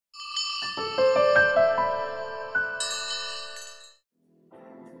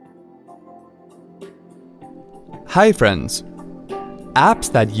Hi friends!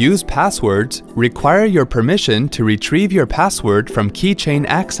 Apps that use passwords require your permission to retrieve your password from Keychain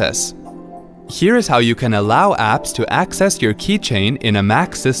Access. Here is how you can allow apps to access your keychain in a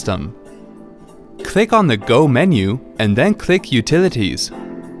Mac system. Click on the Go menu and then click Utilities.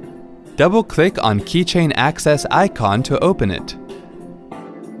 Double-click on Keychain Access icon to open it.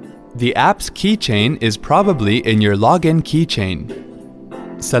 The app's keychain is probably in your login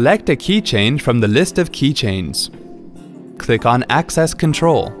keychain. Select a keychain from the list of keychains. Click on Access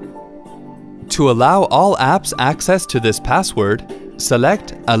Control. To allow all apps access to this password,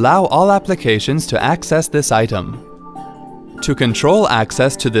 select Allow all applications to access this item. To control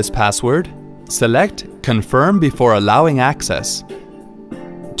access to this password, select Confirm before allowing access.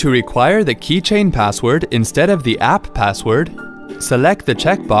 To require the keychain password instead of the app password, select the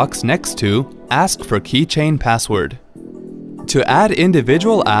checkbox next to Ask for keychain password. To add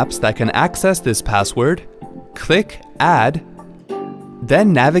individual apps that can access this password, click Add,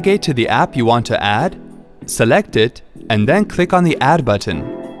 then navigate to the app you want to add, select it, and then click on the Add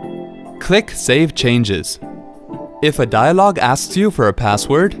button. Click Save Changes. If a dialog asks you for a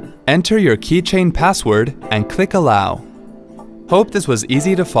password, enter your keychain password and click Allow. Hope this was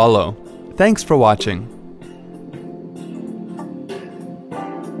easy to follow. Thanks for watching.